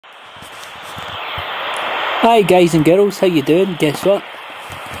Hi guys and girls, how you doing? Guess what?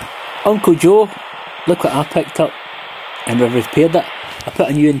 Uncle Joe, look what I picked up and we've repaired it. I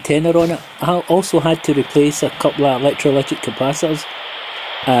put a new antenna on it. I also had to replace a couple of electrolytic capacitors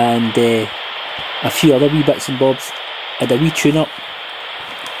and a few other wee bits and bobs. I had a wee tune up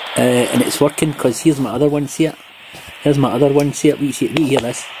and it's working because here's my other one, see it? Here's my other one, see it? We hear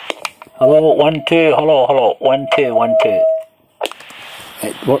this. Hello, 1 2, hello, 1 2 1 2.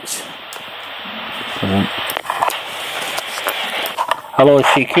 It works. Hello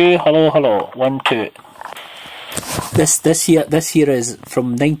CQ, hello, 1 2. This here is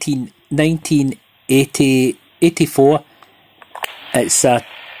from 1984. It's a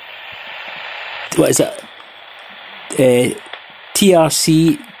what is it?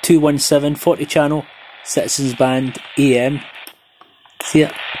 TRC 217 40 channel Citizens Band AM. See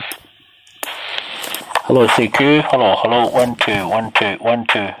it? Hello CQ, hello, 1 2 1 2 1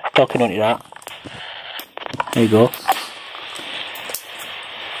 2. Talking onto that. There you go.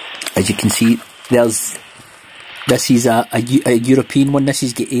 As you can see, this is a European one. This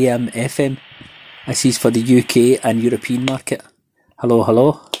is the AM FM. This is for the UK and European market.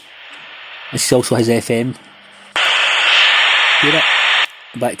 Hello. This also has FM. Hear it?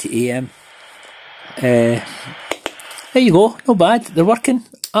 Back to AM. There you go. Not bad. They're working.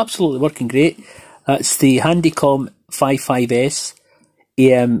 Absolutely working great. That's the Handycom 55S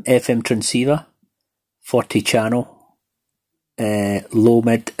AM FM transceiver. 40 channel. Low,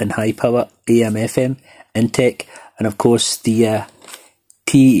 mid and high power AM FM Intec, and of course the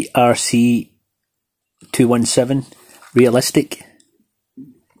TRC 217 realistic.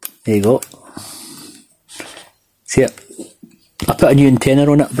 There you go. See it? I put a new antenna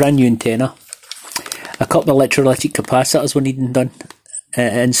on it, brand new antenna. A couple of electrolytic capacitors were needing done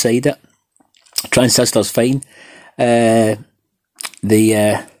inside it. Transistor's fine. The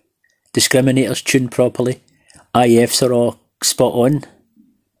discriminators tuned properly. IFs are all spot on.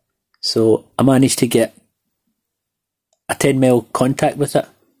 So I managed to get a 10mm contact with it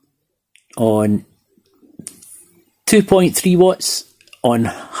on 2.3 watts on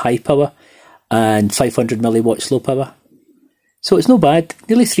high power and 500 milliwatts low power. So it's no bad,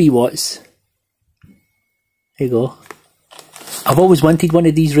 nearly 3 watts. There you go. I've always wanted one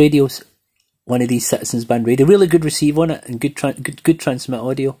of these radios, one of these Citizens Band radio. Really good receive on it and good transmit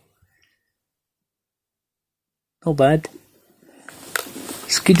audio. Not bad.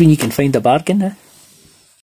 It's good when you can find a bargain, eh?